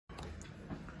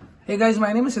Hey guys,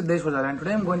 my name is Siddesh Wazara and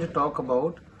today I'm going to talk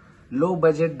about low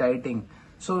budget dieting.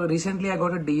 So recently I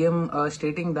got a DM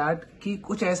stating that कि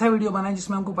कुछ ऐसा video बनाए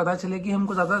जिसमें हमको पता चले कि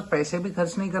हमको ज्यादा पैसे भी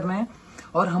खर्च नहीं करने हैं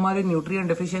और हमारे न्यूट्रिएंट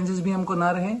डेफिशिएंसीज भी हमको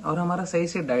ना रहे और हमारा सही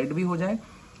से डाइट भी हो जाए.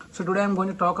 So today I'm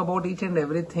going to talk about each and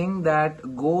everything that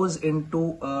goes into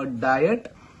a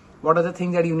diet. What are the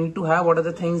things that you need to have? What are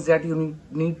the things that you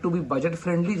need to be budget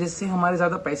friendly जिससे हमारे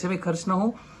ज्यादा पैसे भी खर्च ना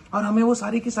हो और हमें वो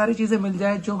सारी की सारी चीजें मिल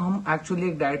जाए जो हम एक्चुअली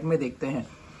एक डाइट में देखते हैं.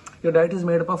 Your diet is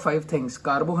made up of 5 things: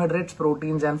 carbohydrates,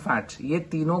 proteins and fats. ये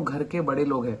तीनों घर के बड़े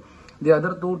लोग हैं. The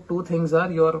other two things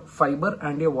are your fibre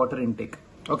and your water intake.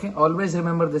 Okay, always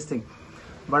remember this thing.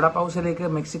 Vada pav से लेके,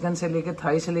 मैक्सिकन से लेके,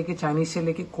 थाई से लेके, चाइनीज से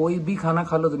लेके, कोई भी खाना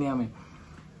खा लो दुनिया में.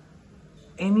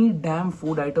 Any damn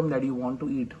food item that you want to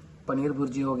eat, paneer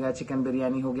bhurji हो गया, चिकन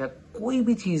बिरयानी हो गया, कोई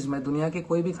भी चीज में, दुनिया के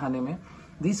कोई भी खाने में,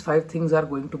 these 5 things are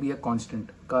going to be a constant: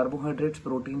 carbohydrates,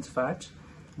 proteins, fats,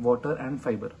 water and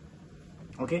fiber.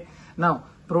 Okay, now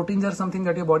proteins are something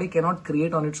that your body cannot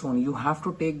create on its own. You have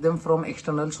to take them from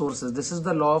external sources. This is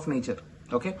the law of nature.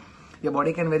 Okay, your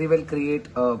body can very well create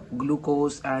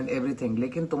glucose and everything,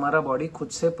 लेकिन तुम्हारा body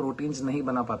खुद से proteins नहीं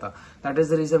बना पाता. That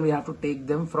is the reason we have to take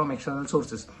them from external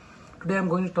sources. Today I'm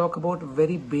going to talk about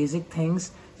very basic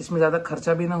things जिसमें ज्यादा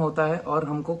खर्चा भी ना होता है और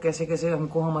हमको कैसे कैसे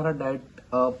हमको हमारा डाइट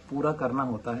पूरा करना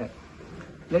होता है.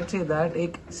 लेट्स से दैट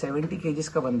एक 70 kgs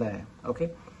का बंदा है. Okay,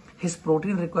 his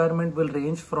protein requirement will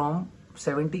range from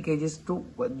 70 kgs to,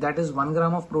 that is 1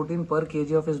 gram of protein per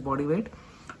kg of his body weight,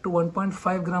 to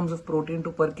 1.5 grams of protein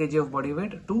to per kg of body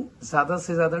weight, to ज्यादा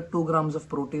से ज्यादा 2 grams of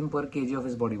protein per kg of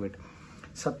his body weight.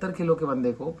 70 kilo के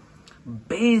बंदे को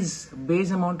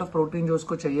base amount of protein जो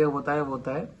उसको चाहिए होता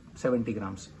है 70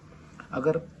 grams.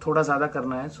 अगर थोड़ा ज्यादा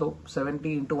करना है so 70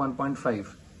 into 1.5,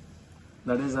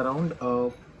 that is around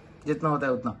जितना होता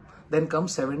है उतना. देन कम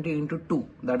 70 into 2,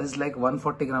 that is like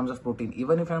 140 grams of protein.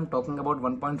 Even if I am talking about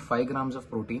 1.5 grams of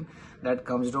protein, that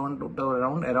comes down to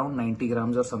around 90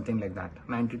 grams और something like that,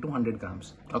 90 to 100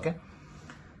 grams. Okay,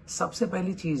 सबसे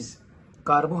पहली चीज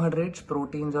carbohydrates,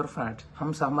 proteins और fat.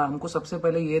 हमको सबसे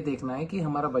पहले ये देखना है कि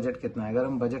हमारा बजट कितना है. अगर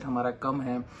हम बजट हमारा कम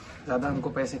है, ज्यादा हमको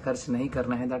पैसे खर्च नहीं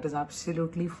करना है, that is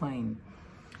absolutely fine.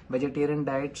 Vegetarian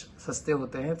diets सस्ते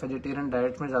होते हैं. वेजिटेरियन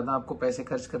डाइट में ज्यादा आपको पैसे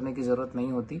खर्च करने की जरूरत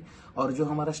नहीं होती और जो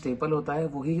हमारा स्टेपल होता है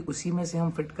वही उसी में से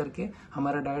हम फिट करके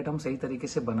हमारा डाइट हम सही तरीके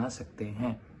से बना सकते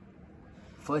हैं.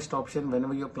 First option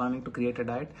whenever you are planning to create a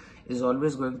diet is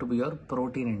always going to be your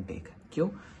protein intake. क्यों?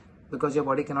 Because your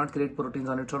body can not create protein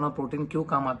on its own. और प्रोटीन क्यों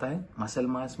काम आता है? मसल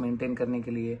मास मेंटेन करने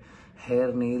के लिए,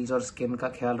 hair, nails और स्किन का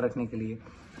ख्याल रखने के लिए.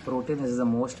 Protein is the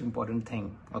most important thing.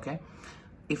 Okay,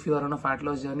 if you are on a fat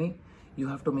loss journey, you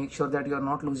have to make sure that you are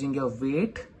not losing your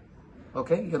weight.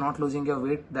 Okay, you're not losing your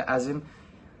weight, as in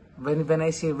when I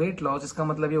say weight loss, इसका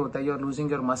मतलब ये होता है you're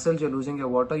losing your muscles, you're losing your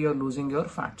water, you're losing your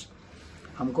fats.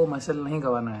 हमको muscle नहीं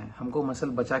गंवाना है, हमको मसल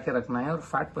बचा के रखना है और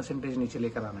फैट परसेंटेज नीचे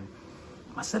लेकर आना है.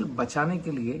 मसल बचाने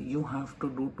के लिए you have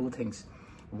to do 2 things.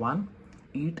 1,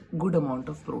 eat good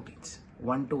amount of proteins,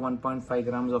 1 to 1.5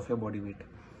 grams of your body weight.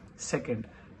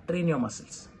 Second, train your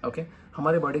muscles. Okay,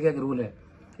 हमारे बॉडी का एक रूल है,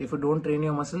 if you don't train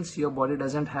your muscles, your body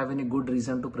doesn't have any good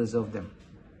reason to preserve them.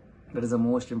 That is the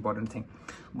most important thing.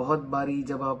 बहुत बारी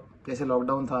जब आप, जैसे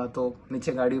lockdown था तो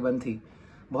नीचे गाड़ी बंद थी,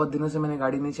 बहुत दिनों से मैंने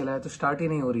गाड़ी नहीं चलाया तो स्टार्ट ही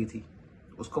नहीं हो रही थी.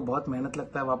 उसको बहुत मेहनत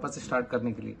लगता है वापस से स्टार्ट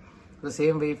करने के लिए. The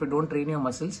same way if you don't train your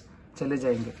muscles, चले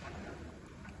जाएंगे.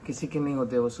 किसी के नहीं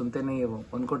होते, वो सुनते नहीं है, वो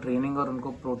उनको ट्रेनिंग और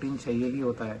उनको प्रोटीन चाहिए ही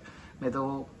होता है, नहीं तो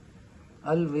वो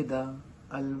अलविदा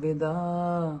अलविदा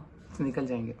निकल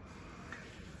जाएंगे.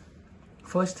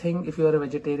 First thing, if you are a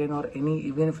vegetarian और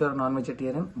even if you are non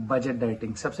vegetarian, budget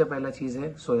dieting. सबसे पहला चीज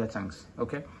है सोया चंक्स.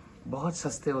 ओके, बहुत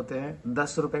सस्ते होते हैं,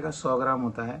 10 रुपए का 100 ग्राम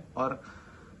होता है और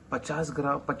 50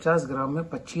 ग्राम में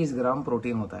 25 ग्राम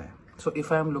प्रोटीन होता है. So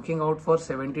if I am looking out for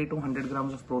 70 to 100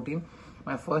 grams of protein,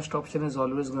 my first option is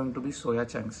always going to be soya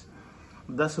chunks.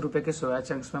 10 रुपए के सोया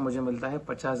चंक्स में मुझे मिलता है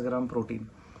 50 ग्राम प्रोटीन.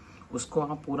 उसको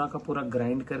आप पूरा का पूरा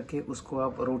ग्राइंड करके उसको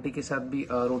आप रोटी के साथ भी,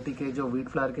 रोटी के जो व्हीट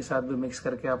फ्लावर के साथ भी मिक्स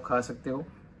करके आप खा सकते हो.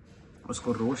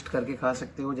 उसको रोस्ट करके खा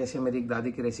सकते हो, जैसे मेरी एक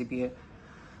दादी की रेसिपी है.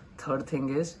 थर्ड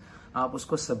थिंग इज, आप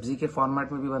उसको सब्जी के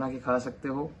फॉर्मेट में भी बना के खा सकते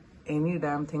हो. Any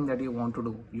damn thing that you want to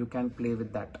do, you can play with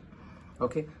that.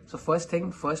 Okay, so first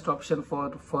thing, first option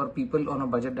for people on a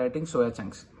budget dieting, soya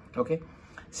chunks. Okay,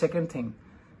 second thing,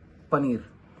 paneer.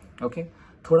 Okay,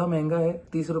 थोड़ा महंगा है,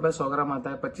 30 रुपए 100 gram आता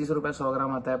है, 25 रुपए 100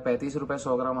 gram आता है, 35 रुपए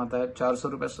 100 ग्राम आता है,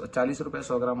 40 रुपए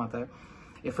 100 ग्राम आता है.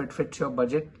 If it fits your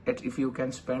budget, if you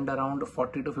can spend around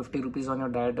 40 to 50 rupees on your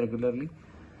diet regularly,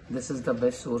 this is the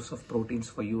best source of proteins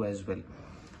for you as well.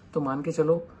 तो मान के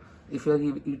चलो if you are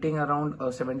eating around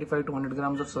 75 to 100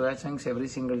 grams of soya chunks every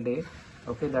single day,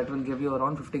 okay, that will give you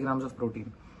around 50 grams of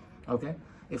protein. Okay,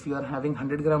 if you are having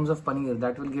 100 grams of paneer,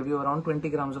 that will give you around 20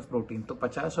 grams of protein. तो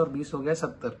 50 और 20 हो गया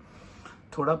 70.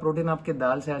 थोड़ा protein आपके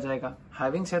दाल से आ जाएगा.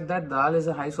 Having said that, dal is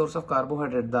a high source of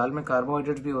carbohydrate. दाल में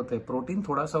कार्बोहाइड्रेट्स भी होते हैं, प्रोटीन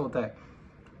थोड़ा सा होता है,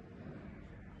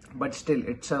 but still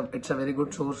it's a very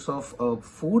good source of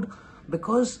food,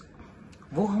 because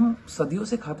वो हम सदियों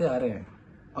से खाते आ रहे हैं.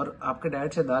 और आपके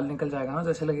डाइट से दाल निकल जाएगा ना, तो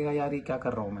ऐसे लगेगा यार ये क्या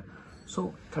कर रहा हूँ मैं. सो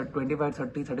 25,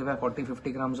 30, 35, 40,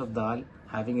 50 grams of dal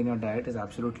having in your diet is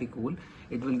absolutely cool.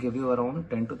 It will give you around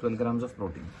 10 to 12 grams of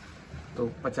protein. तो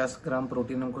 50 ग्राम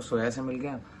प्रोटीन हमको सोया से मिल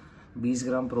गया, 20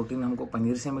 ग्राम प्रोटीन हमको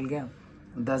पनीर से मिल गया,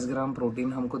 10 ग्राम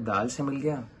प्रोटीन हमको दाल से मिल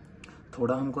गया,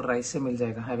 थोड़ा हमको राइस से मिल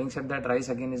जाएगा. Having said that, rice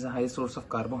again is a high source of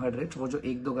carbohydrates, वो जो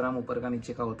 1-2 ग्राम ऊपर का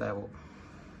नीचे का होता है वो.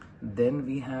 Then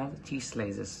we have cheese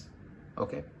slices.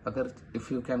 Okay, अगर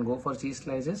if you can go for cheese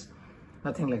slices,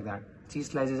 nothing like that. Cheese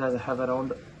slices have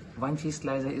around, one cheese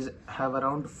slice have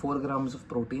around 4 grams of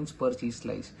proteins per cheese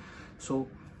slice. So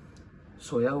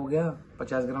soya हो गया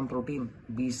 50 gram protein,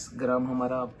 20 ग्राम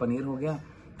हमारा पनीर हो गया,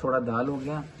 थोड़ा दाल हो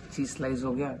गया, चीज स्लाइस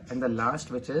हो गया, and the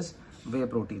last which is whey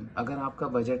protein. अगर आपका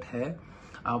बजट है,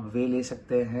 आप वे ले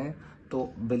सकते हैं तो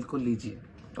बिल्कुल लीजिए.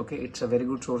 Okay, it's a very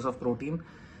good source of protein.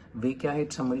 Whey क्या है,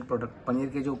 it's a milk product. Paneer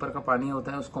के जो ऊपर का पानी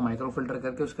होता है उसको माइक्रो फिल्टर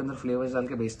करके उसके अंदर फ्लेवर्स डाल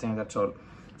के बेचते हैं, that's all.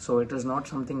 So it is not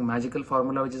something magical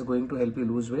formula which is going to help you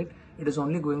lose weight. It is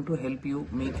only going to help you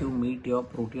make you meet your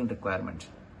protein requirements.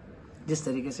 जिस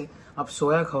तरीके से आप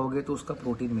सोया खाओगे तो उसका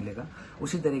प्रोटीन मिलेगा,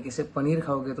 उसी तरीके से पनीर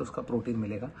खाओगे तो उसका प्रोटीन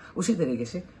मिलेगा, उसी तरीके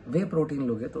से वे प्रोटीन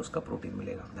लोगे तो उसका प्रोटीन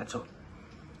मिलेगा. That's all.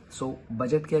 सो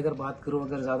बजट की अगर बात करूं,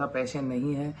 अगर ज़्यादा पैसे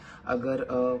नहीं हैं, अगर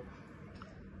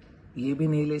ये भी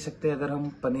नहीं ले सकते, अगर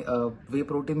हम वे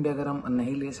प्रोटीन भी अगर हम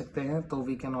नहीं ले सकते हैं, तो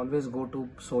we can always go to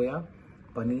सोया,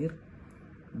 पनीर,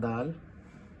 दाल,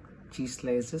 चीज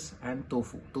स्लाइसेस एंड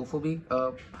टोफू. टोफू भी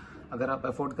अगर आप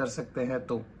अफोर्ड कर सकते हैं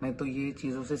तो, नहीं तो ये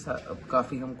चीज़ों से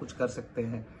काफ़ी हम कुछ कर सकते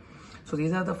हैं. So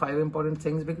these are the 5 important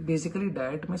things. Basically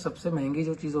diet में सबसे महंगी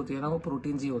जो चीज़ होती है ना, वो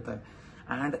प्रोटीन ही होता है,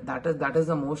 and that is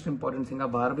the most important thing. आप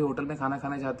बाहर भी होटल में खाना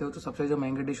खाने जाते हो तो सबसे जो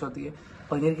महंगी डिश होती है,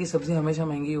 पनीर की सब्जी हमेशा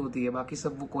महंगी होती है, बाकी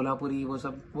सब वो कोल्हापुरी वो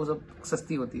सब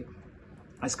सस्ती होती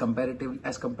है as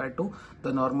compare to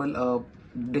the normal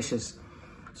dishes.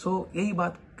 सो यही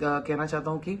बात कहना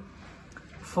चाहता हूँ कि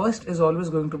first is always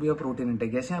going to be a protein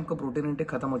intake. जैसे आपका प्रोटीन इंटेक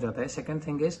खत्म हो जाता है, सेकंड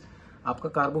थिंग इज आपका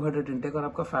कार्बोहाइड्रेट इंटेक और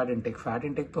आपका फैट इंटेक. फैट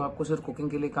इंटेक तो आपको सिर्फ कुकिंग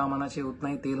के लिए काम आना चाहिए, उतना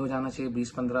ही तेल हो जाना चाहिए,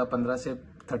 15 से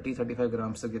 30-35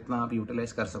 ग्राम्स तक, जितना आप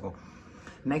यूटिलाइज कर सको.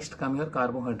 नेक्स्ट कम योर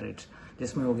कार्बोहाइड्रेट्स,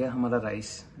 जिसमें हो गया हमारा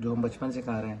राइस जो हम बचपन से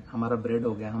खा रहे हैं, हमारा ब्रेड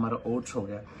हो गया, हमारा ओट्स हो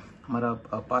गया, हमारा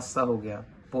पास्ता हो गया,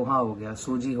 पोहा हो गया,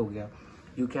 सूजी हो गया.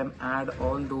 You can add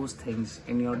all those things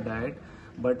in your diet.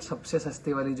 But सबसे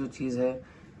सस्ती वाली जो चीज़ है,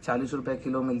 40 रुपए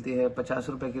किलो मिलती है, 50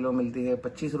 रुपए किलो मिलती है,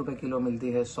 25 रुपए किलो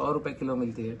मिलती है, 100 रुपए किलो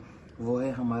मिलती है, वो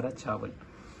है हमारा चावल.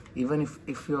 Even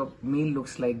if your meal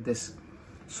looks like this,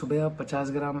 सुबह आप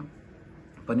 50 ग्राम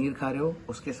पनीर खा रहे हो,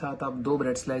 उसके साथ आप 2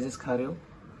 ब्रेड स्लाइसेस खा रहे हो,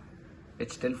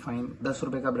 इट्स स्टिल फाइन. 10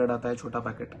 रुपए का ब्रेड आता है छोटा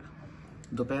पैकेट.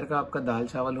 दोपहर का आपका दाल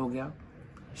चावल हो गया,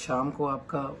 शाम को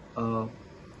आपका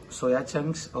सोया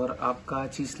चंक्स और आपका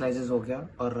चीज स्लाइसेस हो गया,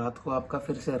 और रात को आपका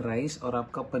फिर से राइस और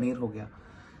आपका पनीर हो गया.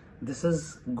 This is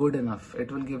good enough.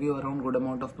 It will give you around good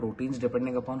amount of proteins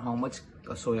depending upon how much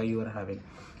soya you are having.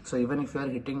 So even if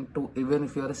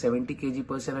you are a 70 kg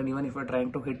person, and even if you are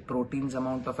trying to hit proteins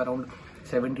amount of around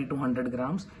 70 to 100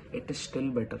 grams, it is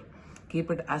still better.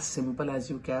 Keep it as simple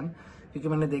as you can. क्योंकि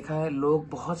मैंने देखा है लोग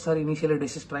बहुत सारी initial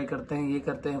dishes try करते हैं, ये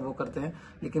करते हैं वो करते हैं,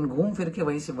 लेकिन घूम फिर के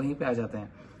वहीं पे आ जाते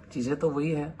हैं. चीज़ें तो वही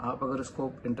है, आप अगर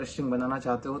उसको इंटरेस्टिंग बनाना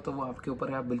चाहते हो तो वो आपके ऊपर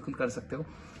है, आप बिल्कुल कर सकते हो.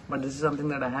 But this is something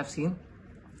that I have seen.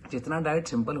 जितना डाइट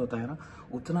सिंपल होता है ना,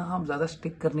 उतना आप ज़्यादा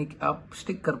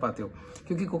स्टिक कर पाते हो,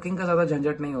 क्योंकि कुकिंग का ज़्यादा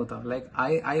झंझट नहीं होता. Like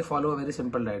I follow a very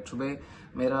simple diet. सुबह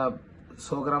मेरा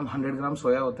 100 ग्राम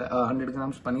सोया होता है, 100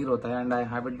 ग्राम्स पनीर होता है, and I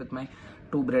have it with my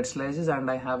 2 bread slices and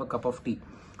I have a cup of T.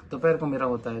 दोपहर को मेरा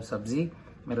होता है सब्जी,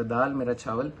 मेरा दाल, मेरा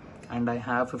चावल, and I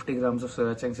have 50 grams of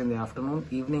soya chunks in the afternoon.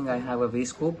 Evening I have a whey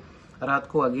scoop. रात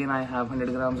को again I have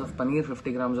 100 grams of paneer,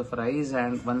 50 grams of rice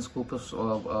and 1 scoop of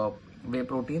whey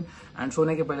protein. And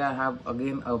सोने के पहले I have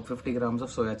again 50 grams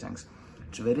of soya chunks.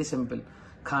 It's very simple.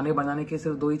 खाने बनाने की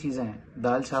सिर्फ 2 ही चीजें हैं,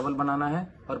 दाल चावल बनाना है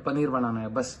और पनीर बनाना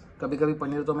है, बस. कभी कभी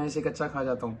पनीर तो मैं ऐसे कच्चा खा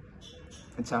जाता हूँ.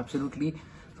 अच्छा, एब्सोल्युटली.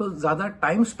 तो ज्यादा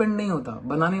टाइम स्पेंड नहीं होता.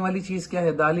 बनाने वाली चीज क्या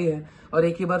है, दाल ही है, और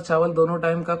एक ही बार चावल दोनों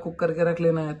टाइम का कुक करके रख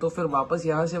लेना है, तो फिर वापस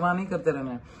यहाँ से वहां नहीं करते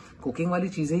रहना है. कुकिंग वाली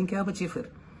चीजें ही क्या बची फिर.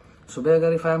 सुबह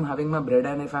अगर if I am having my bread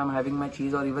and if I am having my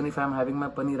cheese और even if I am having my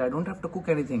paneer, I don't have to cook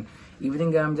anything.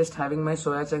 Evening I am just having my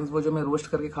soya chunks, वो जो मैं roast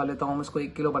करके खा लेता हूँ, मैं इसको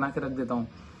 1 किलो बना के रख देता हूँ.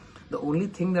 The only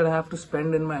thing that I have to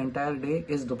spend in my entire day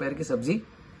is दोपहर की सब्जी.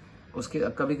 उसके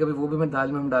कभी कभी वो भी मैं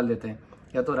दाल में हम डाल देते हैं,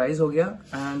 या तो राइस हो गया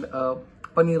एंड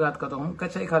पनीर रात का तो हम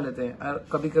कच्चा ही खा लेते हैं, और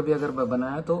कभी कभी अगर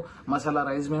बनाया तो मसाला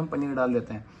राइस में हम पनीर डाल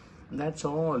देते हैं. That's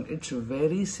all. It's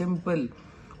very simple.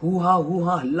 हु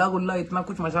हा हल्ला गुल्ला इतना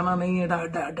कुछ मचाना नहीं है.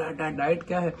 डाइट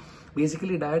क्या है?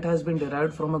 Basically diet has been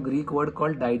derived from a Greek word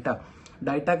called डाइटा.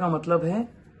 डाइटा का मतलब है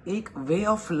एक वे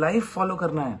ऑफ लाइफ फॉलो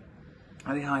करना है.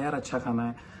 अरे हाँ यार, अच्छा खाना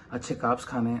है, अच्छे कार्ब्स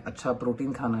खाने हैं, अच्छा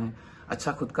प्रोटीन खाना है,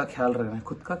 अच्छा खुद का ख्याल रखना है.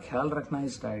 खुद का ख्याल रखना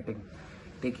is dieting.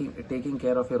 taking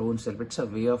care of your own self. It's a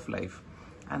way of life,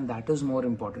 and that is more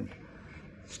important.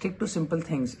 Stick to simple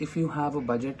things. If you have a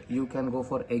budget, you can go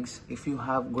for eggs. If you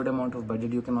have good amount of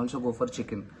budget, you can also go for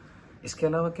chicken. इसके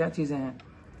अलावा क्या चीज़ें हैं?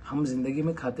 हम जिंदगी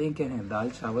में खाते ही क्या हैं? दाल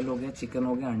चावल हो गया, चिकन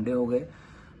हो गया, अंडे हो गए,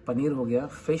 पनीर हो गया,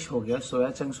 फिश हो गया, सोया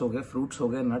चंक्स हो गए, फ्रूट्स हो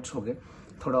गए, नट्स हो गए.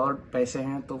 थोड़ा और पैसे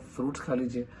हैं तो फ्रूट्स खा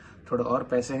लीजिए, थोड़ा और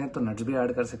पैसे हैं तो नट्स भी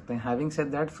ऐड कर सकते हैं. Having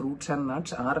said that, fruits and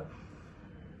nuts are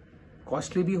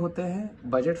costly भी होते हैं,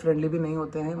 बजट फ्रेंडली भी नहीं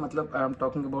होते हैं. मतलब I am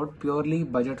talking about purely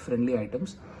budget friendly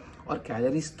items. और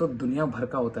कैलोरीज तो दुनिया भर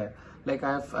का होता है. Like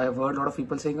I have heard lot of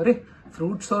people saying, अरे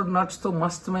फ्रूट्स और नट्स तो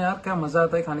मस्त में यार, क्या मजा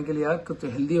आता है खाने के लिए यार, तो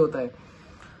हेल्दी होता है.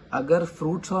 अगर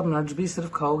फ्रूट्स और नट्स भी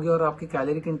सिर्फ खाओगे और आपकी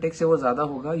कैलोरी इंटेक से वो ज्यादा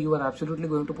होगा, you are absolutely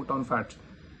going to put on fats.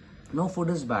 No food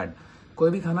is bad.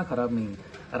 कोई भी खाना खराब नहीं है.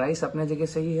 राइस अपने जगह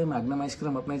सही है, मैग्नम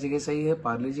आइसक्रीम अपने जगह सही है,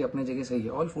 पार्ले जी अपने जगह सही है.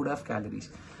 All food have calories.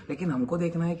 लेकिन हमको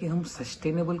देखना है कि हम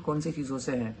सस्टेनेबल कौन सी चीजों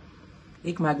से हैं.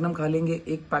 एक मैग्नम खा लेंगे,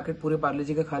 एक पैकेट पूरे पार्ले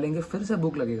जी का खा लेंगे, फिर से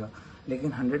भूख लगेगा.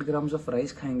 लेकिन 100 ग्राम्स ऑफ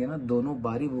राइस खाएंगे ना, दोनों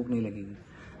बारी भूख नहीं लगेगी.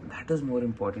 That is more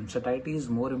important. Satiety is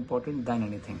more important than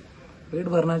anything. पेट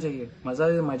भरना चाहिए,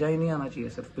 मजा ही नहीं आना चाहिए,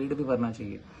 सिर्फ पेट भी भरना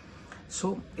चाहिए.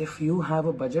 So if you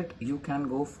have a budget, you can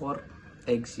go for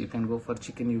eggs, you can go for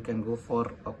chicken, you can go for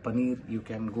paneer, you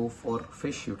can go for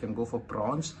fish, you can go for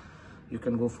prawns, you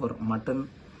can go for mutton.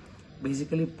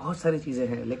 Basically बहुत सारी चीज़ें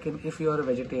हैं. लेकिन if you are a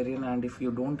vegetarian and if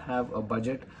you don't have a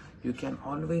budget, you can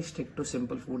always stick to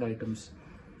simple food items.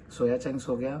 Soya chunks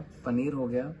हो गया, पनीर हो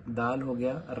गया, दाल हो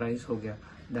गया, राइस हो गया.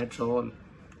 That's all.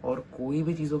 और कोई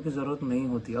भी चीज़ों की ज़रूरत नहीं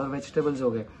होती. और वेजिटेबल्स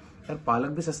हो गए यार,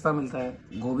 पालक भी सस्ता मिलता है,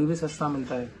 गोभी भी सस्ता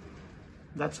मिलता है.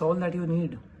 That's all that you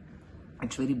need.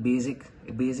 It's very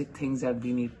basic things that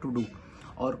we need to do.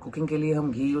 और कुकिंग के लिए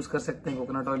हम घी यूज कर सकते हैं,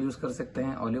 कोकोनट ऑयल यूज कर सकते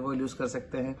हैं, ऑलिव ऑयल यूज कर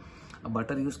सकते हैं,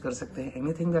 बटर यूज कर सकते हैं.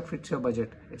 Anything that fits your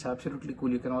budget, it's absolutely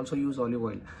cool. You can also use olive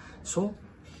oil. So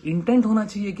intent होना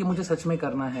चाहिए कि मुझे सच में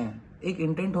करना है. एक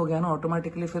इंटेंट हो गया ना,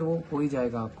 ऑटोमेटिकली फिर वो हो ही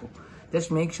जाएगा आपको.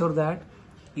 Just make sure that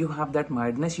you have that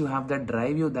madness, you have that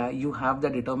drive, you have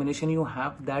that determination, you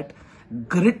have that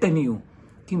grit in you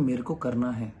कि मेरे को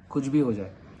करना है, कुछ भी हो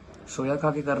जाए. सोया खा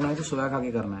के करना है तो सोया खा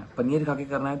के करना है, पनीर खा के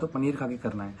करना है तो पनीर खा के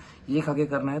करना है, ये खा के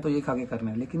करना है तो ये खा के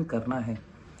करना है, लेकिन करना है.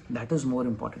 That is more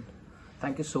important.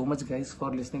 Thank you so much guys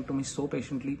for listening to me so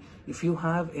patiently. If you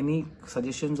have any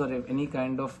suggestions or any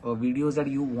kind of videos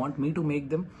that you want me to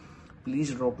make them,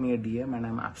 please drop me a DM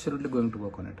and I'm absolutely going to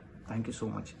work on it. Thank you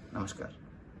so much. Namaskar.